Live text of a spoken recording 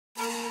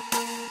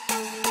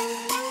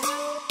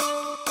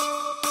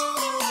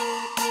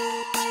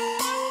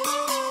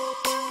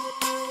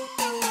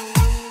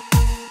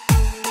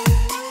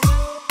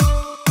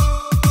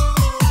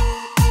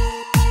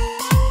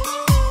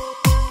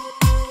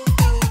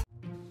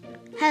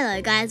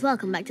Hello guys,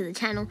 welcome back to the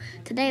channel.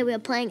 Today we are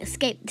playing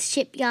Escape the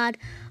Shipyard.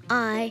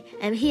 I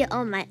am here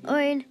on my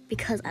own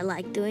because I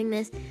like doing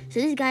this. So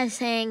this guy's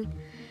saying,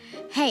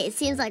 hey, it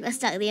seems like we're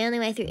stuck. The only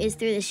way through is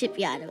through the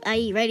shipyard. Are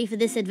you ready for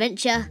this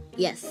adventure?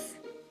 Yes.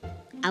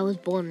 I was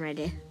born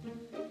ready.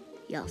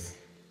 Yes.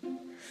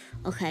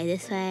 Okay,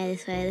 this way,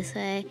 this way, this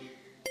way.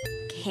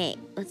 Okay,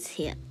 what's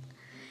here?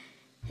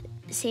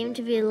 Seem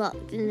to be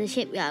locked in the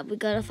shipyard. We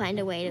gotta find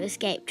a way to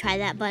escape. Try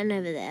that button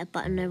over there.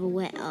 Button over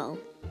where? Oh.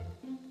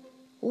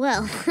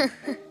 Well,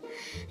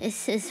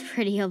 this is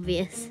pretty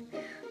obvious.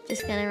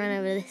 Just gonna run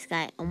over this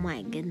guy. Oh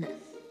my goodness.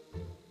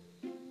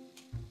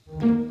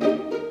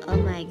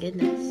 Oh my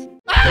goodness.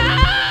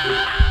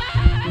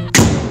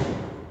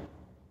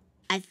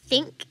 I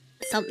think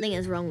something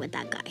is wrong with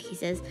that guy. He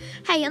says,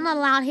 hey, you're not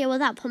allowed here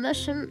without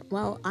permission.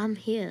 Well, I'm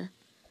here.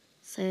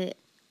 So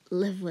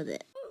live with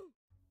it.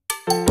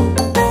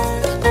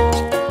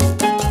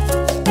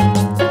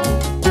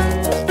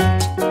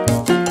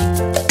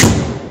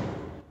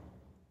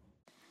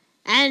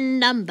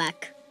 And I'm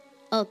back.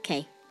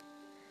 Okay.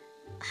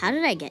 How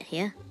did I get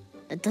here?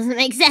 That doesn't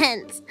make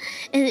sense.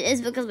 It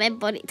is because my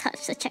body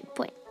touched the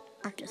checkpoint.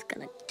 I'm just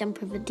gonna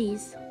jump over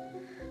these.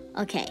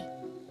 Okay.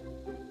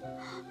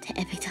 To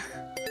Epic Duck.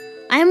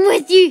 I'm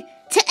with you!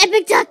 To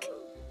Epic Duck!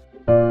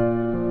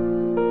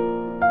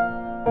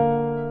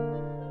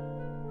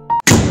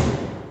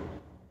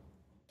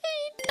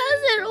 He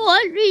doesn't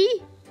want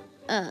me.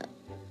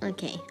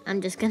 Okay. I'm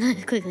just gonna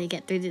quickly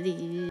get through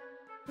these.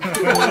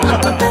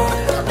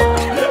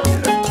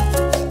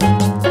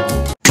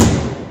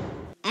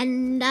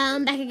 And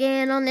I'm back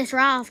again on this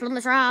raft,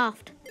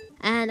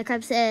 And the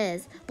crab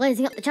says,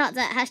 blazing up the charts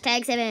at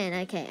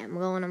 #7. Okay, I'm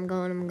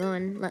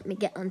going. Let me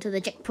get onto the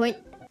checkpoint.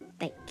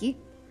 Thank you.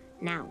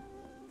 Now,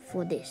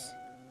 for this.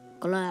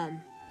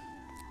 Clam.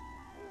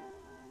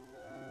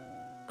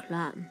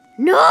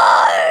 No!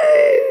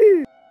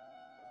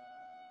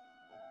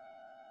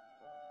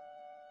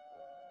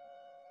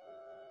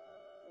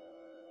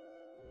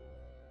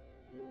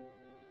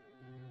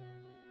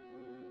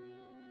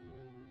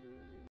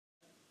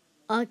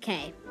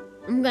 Okay,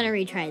 I'm gonna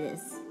retry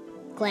this.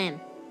 Clam.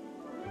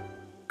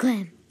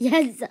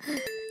 Yes.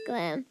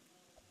 Clam.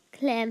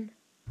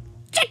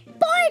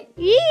 Checkpoint!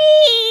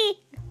 Yee!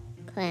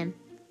 Clam.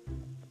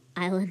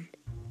 Island.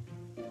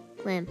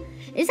 Clam.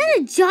 Is that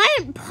a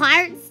giant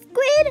pirate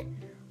squid?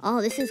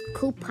 Oh, this is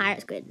cool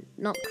pirate squid.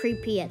 Not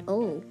creepy at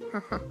all.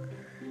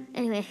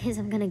 Anyways,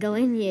 I'm gonna go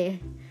in here.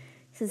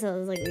 Since that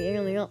was like the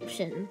only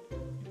option.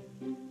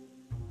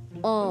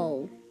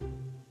 Oh.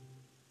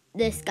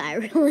 This guy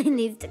really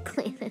needs to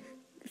clean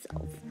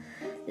himself.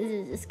 This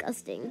is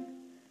disgusting.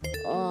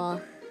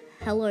 Oh,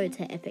 hello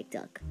to Epic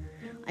Duck.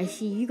 I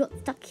see you got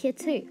stuck here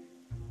too.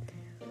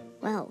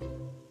 Well,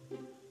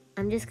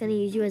 I'm just gonna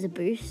use you as a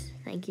boost.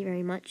 Thank you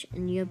very much.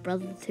 And your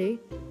brother too.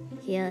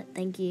 Here,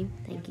 thank you.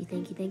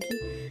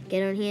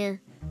 Get on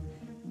here.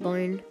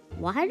 Bone.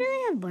 Why do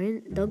they have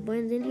dog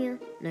bones in here?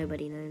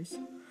 Nobody knows.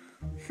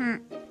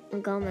 I'm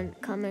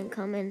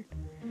coming.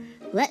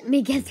 Let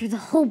me get through the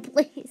whole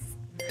place.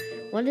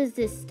 What is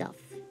this stuff?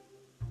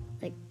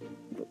 Like,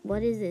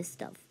 what is this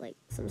stuff? Like,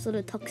 some sort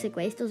of toxic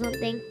waste or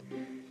something?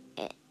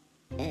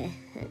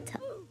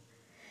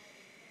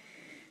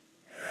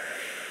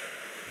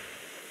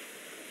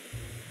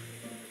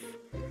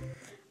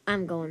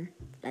 I'm going.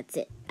 That's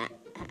it.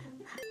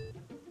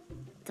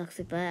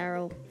 Toxic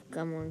barrel.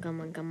 Come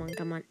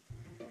on.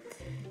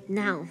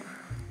 Now,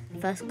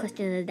 first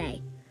question of the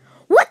day.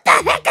 What the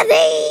heck are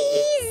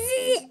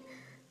these?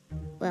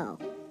 Well,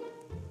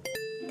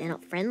 they're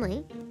not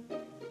friendly.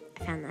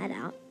 I found that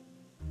out.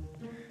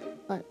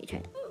 Let me try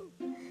it.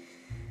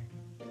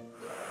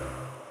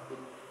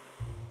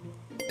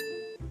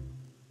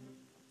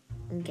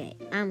 Okay,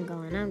 I'm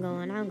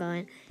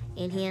going.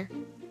 In here.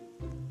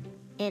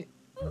 In.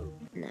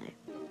 No.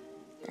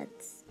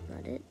 That's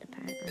not it,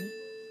 apparently.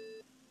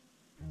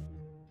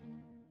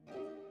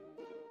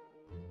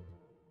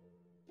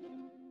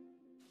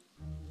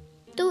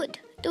 Do it.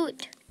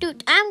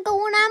 I'm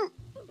going.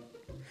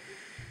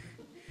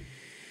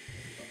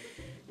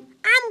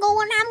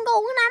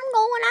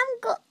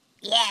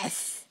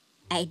 Yes!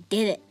 I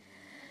did it.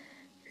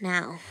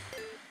 Now,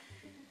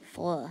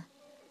 for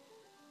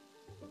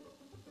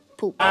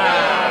poop.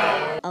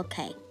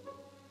 Okay.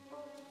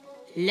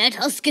 Let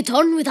us get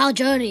on with our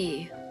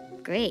journey.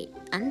 Great.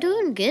 I'm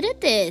doing good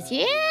at this.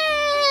 Yeah!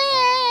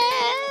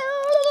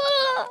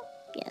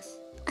 Yes,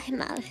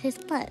 I'm out of his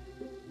butt.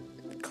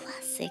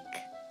 Classic.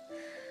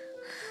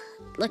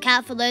 Look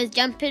out for those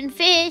jumping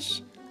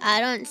fish. I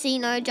don't see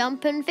no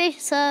jumping fish,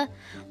 sir.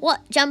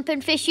 What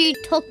jumping fish you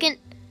talking?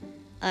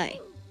 Oh,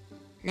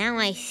 now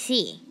I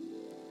see.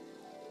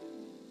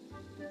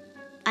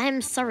 I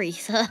am sorry,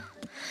 sir,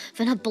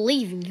 for not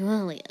believing you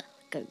earlier.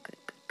 Go.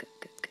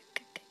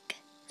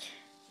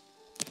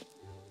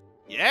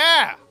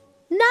 Yeah!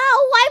 Now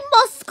I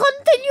must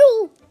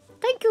continue.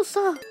 Thank you,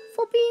 sir,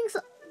 for being so...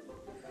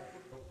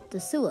 The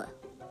sewer.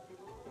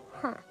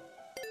 Huh.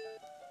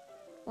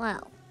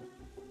 Wow.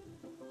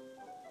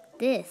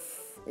 This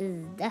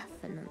is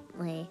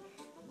definitely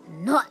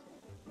not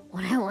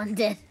what I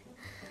wanted.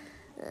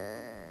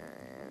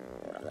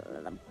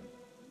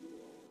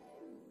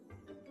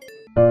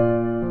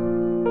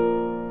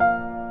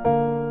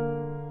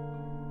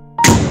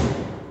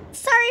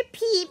 Sorry,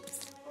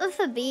 peeps,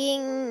 for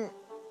being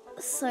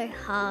so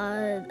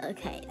hard.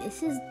 Okay,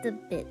 this is the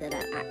bit that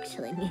I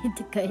actually need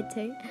to go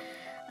to.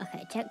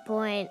 Okay,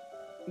 checkpoint,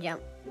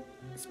 jump,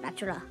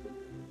 spatula,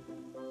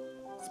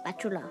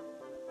 spatula,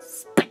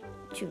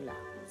 spatula,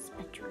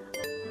 spatula.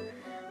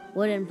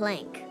 Wooden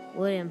plank,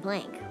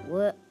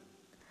 wood.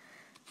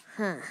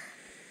 Huh.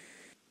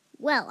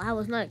 Well, I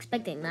was not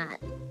expecting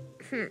that.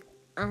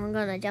 I'm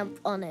gonna jump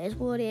on those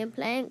wooden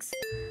planks.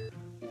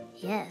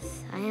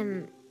 Yes, I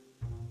am.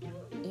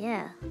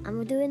 Yeah,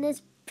 I'm doing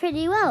this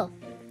pretty well.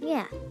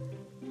 Yeah.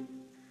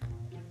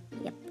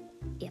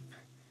 Yep.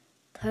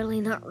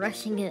 Totally not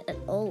rushing it at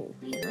all,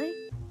 you know?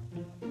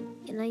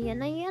 You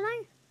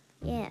know?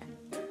 Yeah.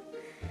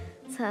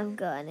 So I'm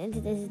going into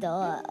this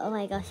door. Oh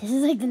my gosh, this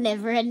is like the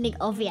never-ending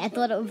obby. I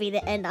thought it would be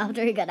the end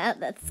after we got out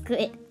that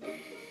squid.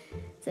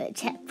 So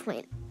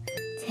checkpoint.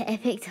 To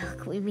Epic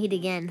Duck, we meet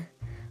again.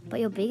 But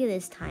you're bigger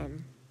this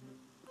time.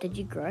 Did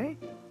you grow?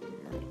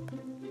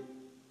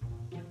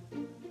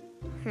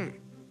 No.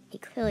 He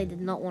clearly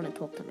did not want to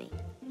talk to me.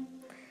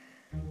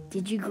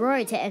 Did you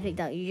grow to Epic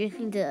Duck? You just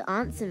need to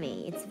answer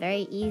me. It's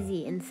very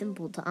easy and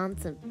simple to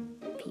answer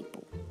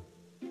people.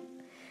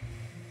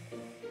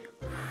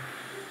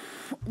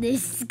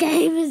 This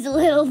game is a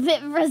little bit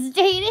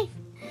frustrating.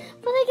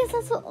 But I guess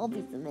that's what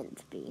obbies are meant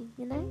to be,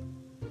 you know?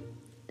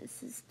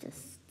 This is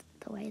just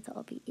the way the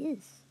obby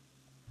is.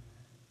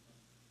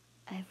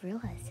 I've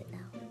realized it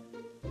now.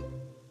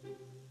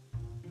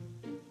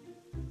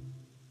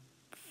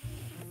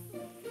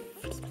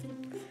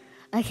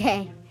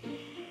 Okay.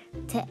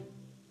 This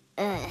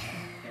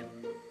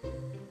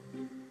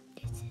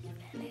is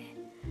very,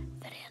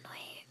 very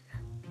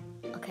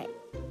annoying. Okay.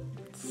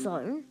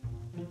 So,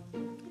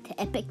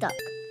 to Epic Duck.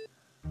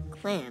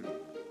 Clam.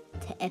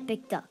 To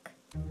Epic Duck.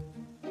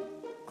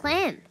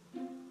 Clam!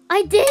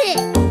 I did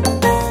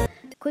it!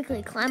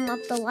 Quickly climb up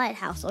the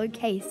lighthouse.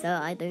 Okay, sir,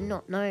 I do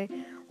not know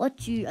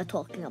what you are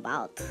talking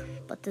about.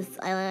 But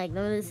I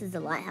know this is the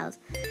lighthouse,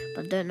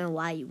 but I don't know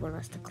why you want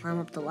us to climb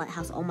up the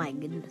lighthouse. Oh my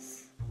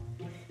goodness.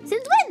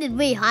 Since when did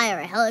we hire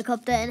a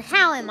helicopter, and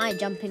how am I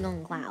jumping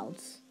on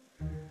clouds?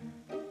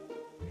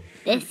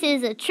 This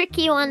is a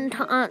tricky one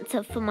to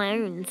answer for my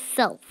own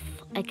self.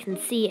 I can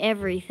see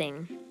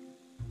everything.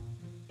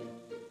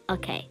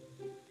 Okay,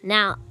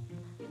 now,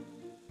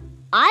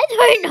 I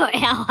don't know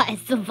how I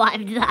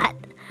survived that.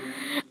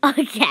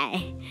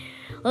 Okay,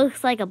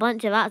 looks like a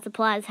bunch of art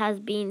supplies has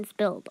been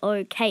spilled.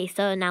 Okay,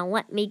 so now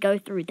let me go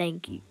through,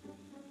 thank you.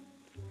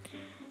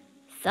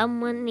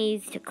 Someone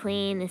needs to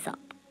clean this up.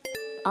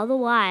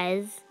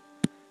 Otherwise,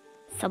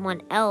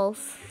 someone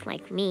else,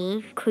 like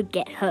me, could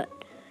get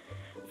hurt.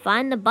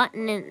 Find the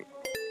button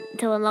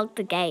to unlock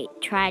the gate.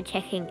 Try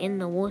checking in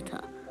the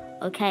water.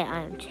 Okay,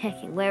 I am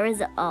checking. Where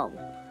is it? Oh.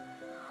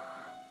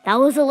 That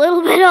was a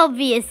little bit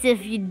obvious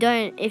if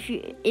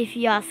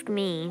you ask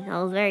me. That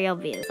was very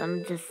obvious.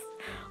 I'm just,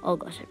 oh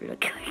gosh, I really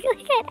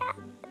quickly get out.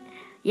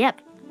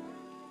 Yep,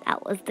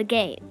 that was the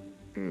gate.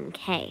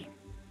 Okay.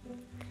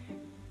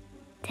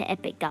 To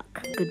Epic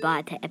Duck.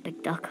 Goodbye to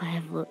Epic Duck. I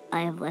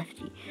have left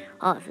you.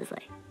 Oh, it's this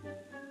way.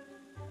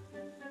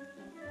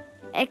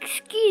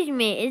 Excuse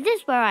me, is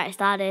this where I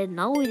started?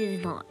 No, it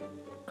is not.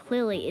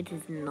 Clearly, it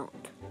is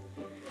not.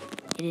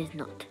 It is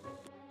not.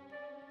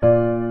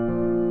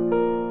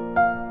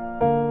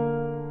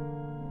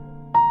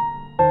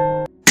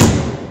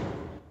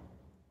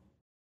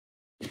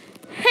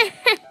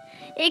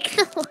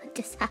 Ignore what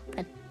just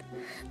happened.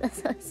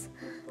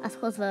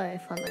 That was very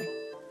funny.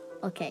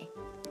 Okay.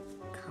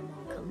 Come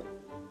on.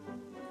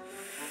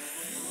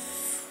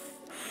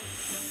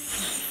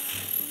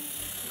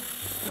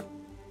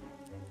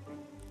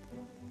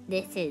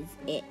 This is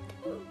it.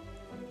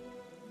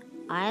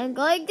 I'm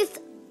going to...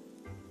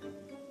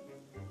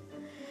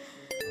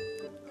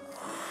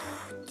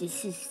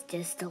 This is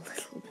just a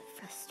little bit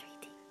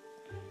frustrating.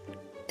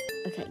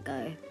 Okay,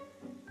 go.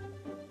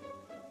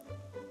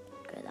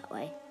 Go that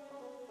way.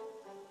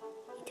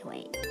 Need to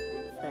wait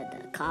for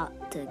the car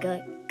to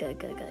go. Go.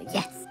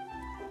 Yes!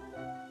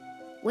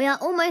 We are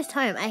almost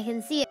home. I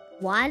can see it.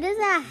 Why does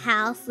our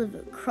house live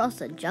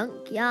across a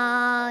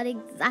junkyard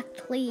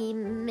exactly,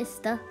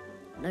 mister?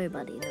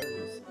 Nobody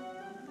knows.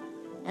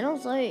 And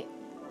also,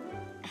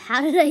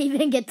 how did I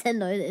even get to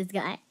know this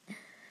guy?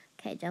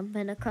 Okay,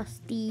 jumping across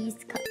these.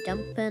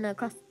 Jumping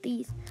across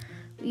these.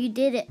 You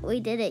did it. We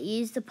did it.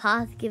 Use the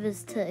path give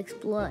us to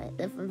explore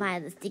it via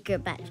the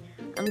secret badge.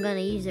 I'm going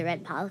to use the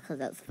red path because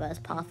that's the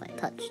first path I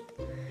touched.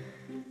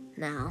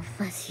 Now,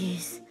 let's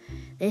use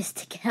this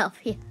to get up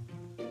here.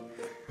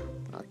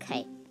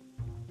 Okay.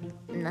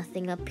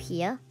 Nothing up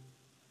here.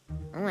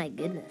 Oh my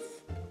goodness.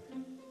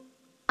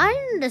 I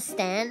don't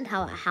understand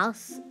how a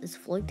house is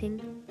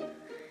floating.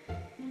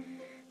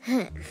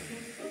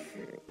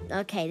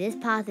 Okay, this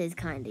path is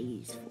kind of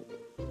useful.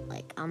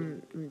 Like,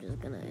 I'm just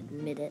gonna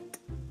admit it.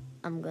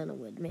 I'm gonna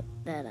admit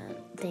that I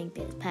think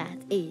this path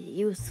is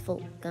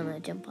useful. Gonna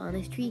jump on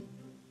this tree.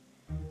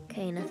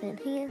 Okay, nothing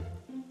here.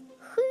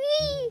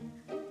 Whee!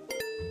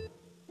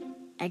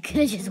 I could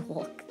have just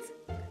walked.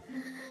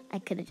 I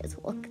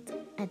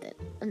don't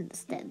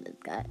understand this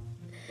guy.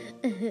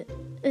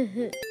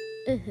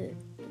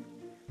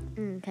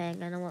 Okay, I'm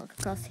gonna walk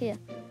across here.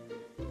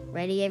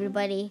 Ready,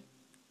 everybody?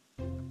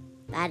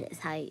 That is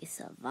how you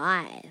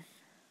survive.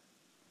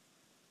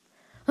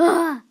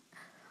 Ah!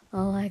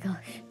 Oh my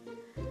gosh.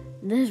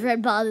 This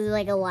red path is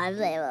like a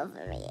lifesaver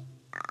for me.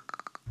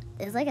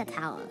 There's like a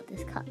tower.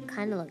 This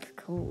kind of looks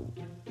cool.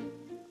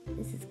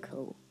 This is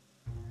cool.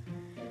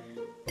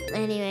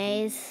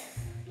 Anyways,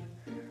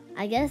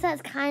 I guess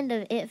that's kind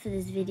of it for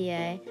this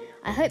video.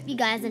 I hope you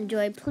guys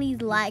enjoyed.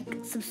 Please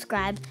like,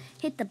 subscribe,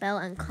 hit the bell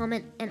and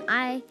comment, and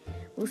I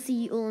will see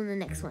you all in the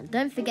next one.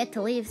 Don't forget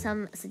to leave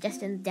some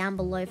suggestions down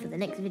below for the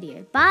next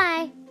video.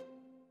 Bye!